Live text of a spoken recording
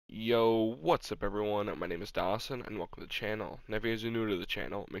Yo, what's up everyone? My name is Dawson and welcome to the channel. Now if you guys are new to the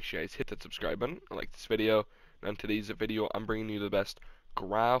channel, make sure you guys hit that subscribe button and like this video. And in today's video, I'm bringing you the best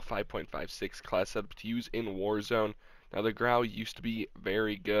GRAU 5.56 class setup to use in Warzone. Now the GRAU used to be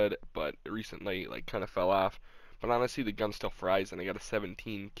very good, but recently kind of fell off. But honestly, the gun still fries, and I got a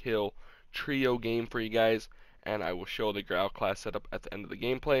 17 kill trio game for you guys. And I will show the GRAU class setup at the end of the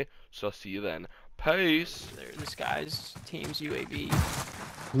gameplay. So I'll see you then. Peace! There, this guy's team's UAV.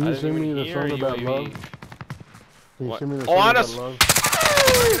 Can you send me the song about love? Can you send me the song about love?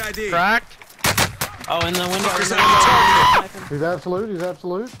 Cracked. Oh, in the window. He's absolute. He's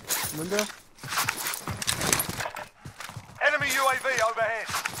absolute. Window. Enemy UAV overhead.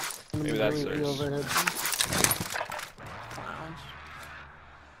 Maybe that's theirs. Overhead.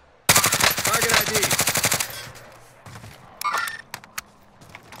 Target ID.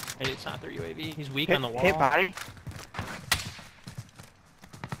 Hey, it's not their UAV. He's weak on the wall. Hit body.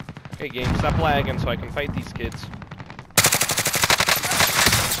 Okay, game, stop lagging so I can fight these kids.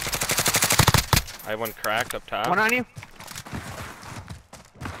 I have one cracked up top. One on you.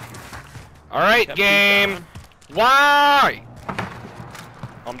 Alright, game! Why?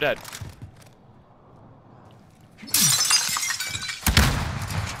 I'm dead.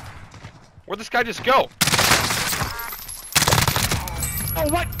 Where'd this guy just go? Oh,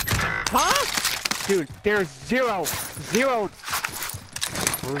 what? Huh? Dude, there's zero.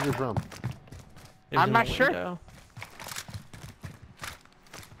 Where's he from? I'm not sure.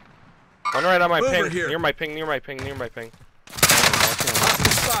 One right on my Over ping. here. Near my ping.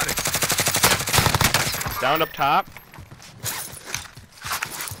 Spotted. Down up top.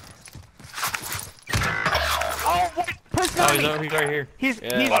 Oh, what? Oh, he's right here. He's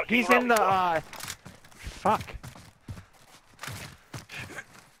in the fuck.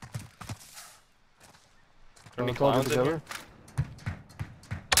 Any Let's all get clowns in here? together.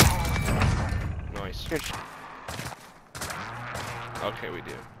 Nice. Good. Okay, we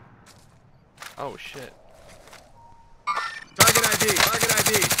do. Oh shit. Target ID. Target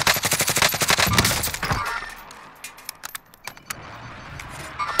ID.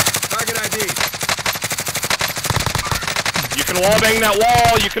 Target ID. You can wallbang that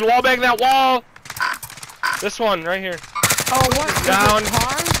wall. You can wallbang that wall. This one right here. Oh, what? Down. There's a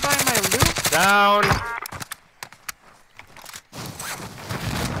car by my loot? Down.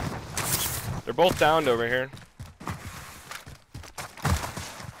 They're both downed over here.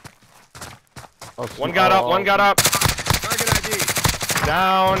 Oh, One got up. One got up. Target ID.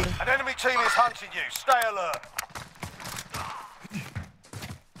 Down. An enemy team is hunting you. Stay alert.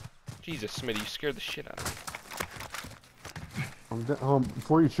 Jesus, Smitty, you scared the shit out of me.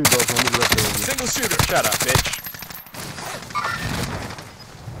 Before you shoot those, let me get up there with you. Single shooter. Shut up, bitch.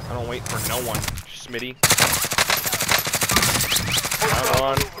 I don't wait for no one, Smitty. Down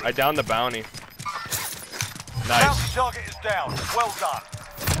one. I downed the bounty. Nice. Bounty target is down. Well done.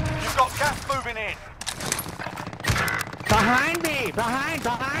 You've got gas moving in. Behind me!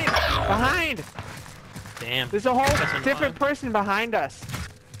 Behind! Damn. There's a whole That's in different line. person behind us.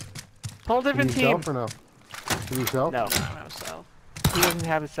 Whole Can different you team. self or no? Can you self? No, I don't have a cell. he doesn't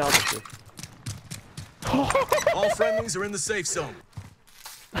have a cell. All friendlies are in the safe zone.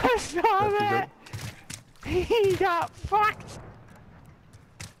 I saw that. He got fucked.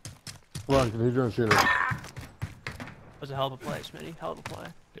 Run, can you do a shooter? That was a hell of a play, Smitty. Hell of a play.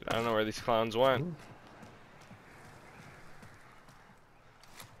 Dude, I don't know where these clowns went.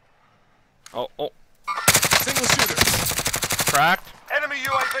 Oh. Single shooter. Cracked. Enemy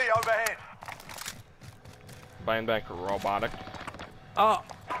UAV overhead. Buying back a robotic. Oh.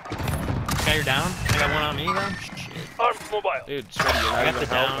 Got your down? I got one on me though. Shit. Dude, Smitty, you're I not got even the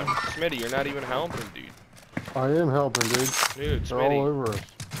down. helping. Smitty, you're not even helping, dude. I am helping, dude. Dude, They're all Smitty. over us.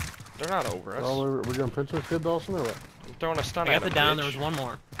 They're not over They're all us. over. We're gonna pinch this kid, Dawson, or what? I'm throwing a stun I at got the him, down. bitch. There was one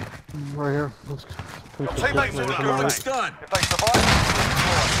more. Right here. Let's Your teammates are good. It's done. If they survive,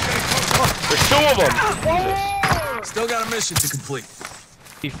 There's two of them! still got a mission to complete.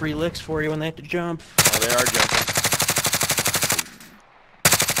 Be free licks for you when they have to jump. Oh, they are jumping.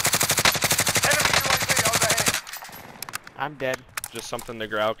 Enemy UAV overhead. I'm dead. Just something the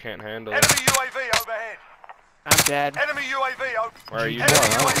GRAU can't handle. Enemy UAV overhead. I'm dead. Enemy UAV over. Where are you? Enemy I'm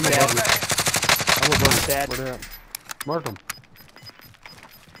UAV above overhead. I'm above Dead. Where they at? Mark them.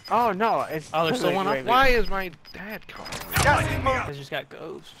 Oh no, it's. Oh, there's still one up? Why is my dad calling me? Gas is moving. I just got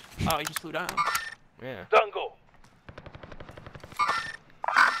ghost. Oh, he just flew down. Yeah. Dungle.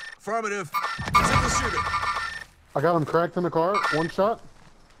 Affirmative. Single shooter. I got him cracked in the car. One shot.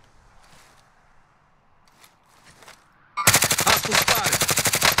 Hostile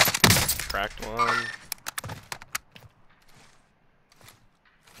spotted. Cracked one.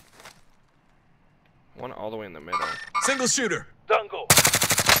 One all the way in the middle. Single shooter. Dungle.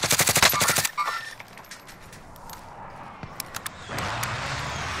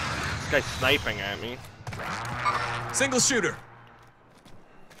 This guy's sniping at me. Single shooter.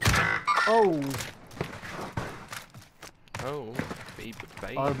 Oh. Oh, baby,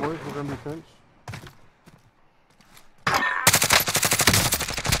 baby. Alright, boys, we're gonna be finished.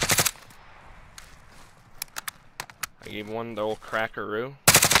 I gave one the old crackaroo.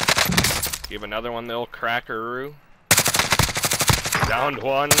 Gave another one the old crackaroo. Downed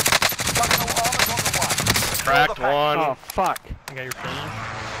one. Cracked one. Oh, fuck. I got your finish.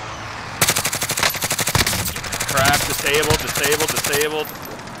 Cracked, disabled.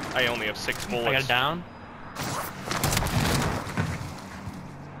 I only have 6 bullets. I got it down.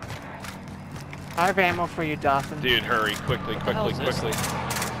 I have ammo for you, Dawson. Dude, hurry, quickly. hell is this? Right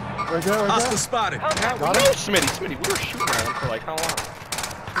there, right Hostile there. spotted. Got No, him. Smitty, we were shooting at him for like how long?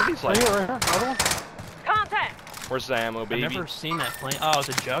 Smitty's Right like, here, right here. Another one. Contact! where's the ammo, baby? I've never seen that plane. Oh, it's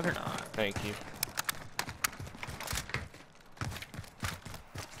a juggernaut. Thank you.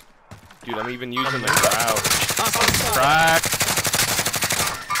 Dude, I'm even using the GRAU. Crack!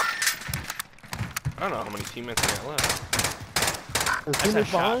 I don't know how many teammates I got left. Is That's he a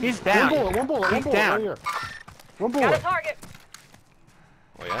shot. behind? He's down. One bullet, He's right down. here. One Got a bullet. target!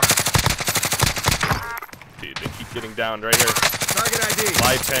 Oh yeah? Dude, they keep getting downed right here. Target ID.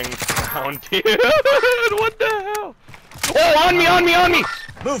 Live ping down, dude. What the hell? Oh, on me!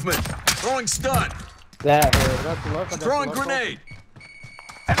 Movement. Throwing stun. That hurt. I got the left, I got the Throwing left also. grenade.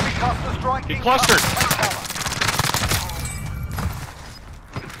 Enemy cluster strike. He clustered.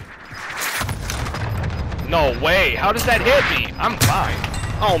 No way. How does that hit me? I'm fine.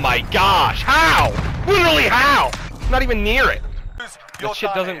 Oh my gosh. How? Literally how? I'm not even near it. That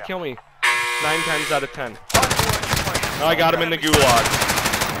shit doesn't kill me 9 times out of 10. Oh, I got him in the gulag.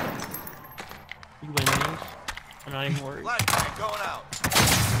 You win these. I'm not even worried. Flashbang going out.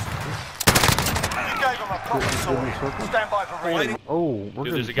 You gave him a proper sword. Stand by for reloading. Oh, we're Dude,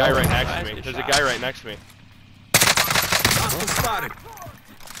 good. there's a guy right next to me. There's a guy right next to me. Hostile spotted.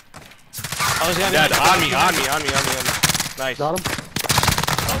 Oh, there's a guy Dead. behind you. On me. Nice. Got him.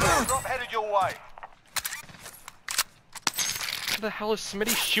 Drop headed your way. What the hell is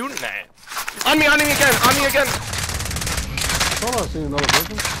Smitty shooting at? On me again. Thought I was seeing another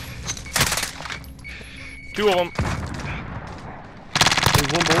person. 2 of them. There's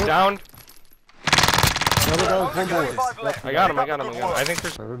one bullet. Down. Another guy with one bullet. Yep. I got him. I think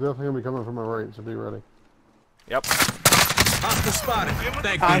there's... They're definitely gonna be coming from my right, so be ready. Yep. Hostile spotted.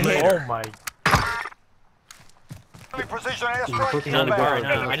 Thank I you hit. later. Oh my. Enemy precision airstrike. He's on the bar right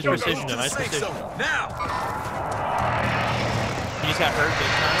now. I just Go precisioned to him. the I just safe precisioned him. zone. Now. He just got hurt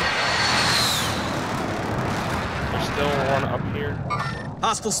big time. There's still one up here.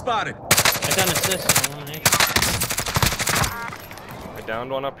 Hostile spotted. I got an assist and elimination. I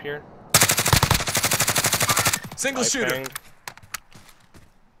downed one up here. Single I shooter. pinged.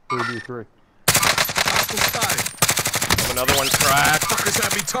 3v3. Hostile spotted. Have another one cracked. Fuckers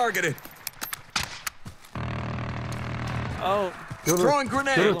have me targeted. Oh. Kill her. Throwing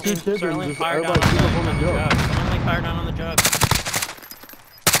grenade. Kill her 2 kids and Sterling just fired down everybody shoot up on on the the jug. jug. Sterling fired down on the jug.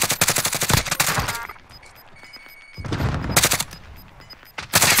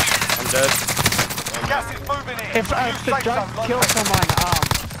 I'm dead. Gas is moving in. If the jug kills someone,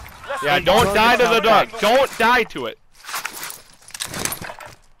 Yeah, don't die to the dog. Don't die to it.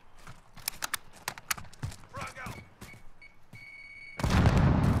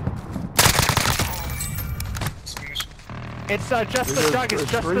 it's just the jug.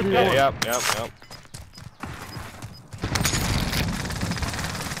 It's just the It's jug. Yep.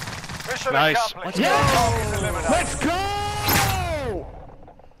 Mission Nice. accomplished. Yeah. Targets eliminated. Let's go!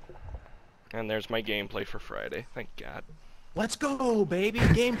 And there's my gameplay for Friday. Thank God. Let's go, baby.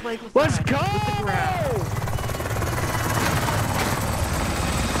 Gameplay with Let's that. go! With the GRAU.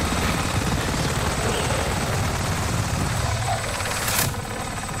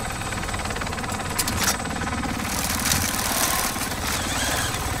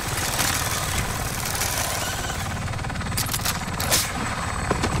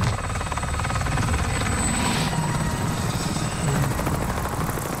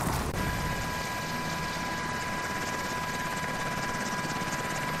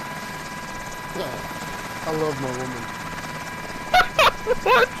 I love my woman.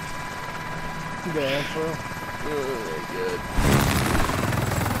 What? The afro. Oh my God.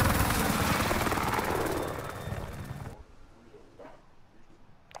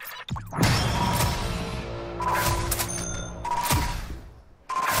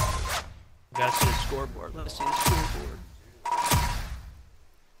 Gotta see the scoreboard. Let's see the scoreboard.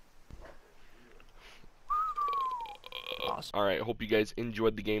 awesome. Alright, hope you guys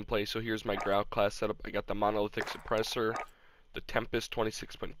enjoyed the gameplay. So here's my GRAU class setup. I got the monolithic suppressor, the Tempest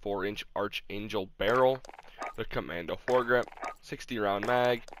 26.4-inch Archangel barrel, the Commando foregrip, 60 round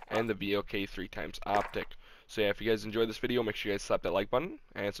mag, and the VOK 3x optic. So yeah, if you guys enjoyed this video, make sure you guys slap that like button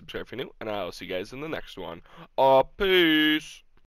and subscribe if you're new, and I'll see you guys in the next one. Peace!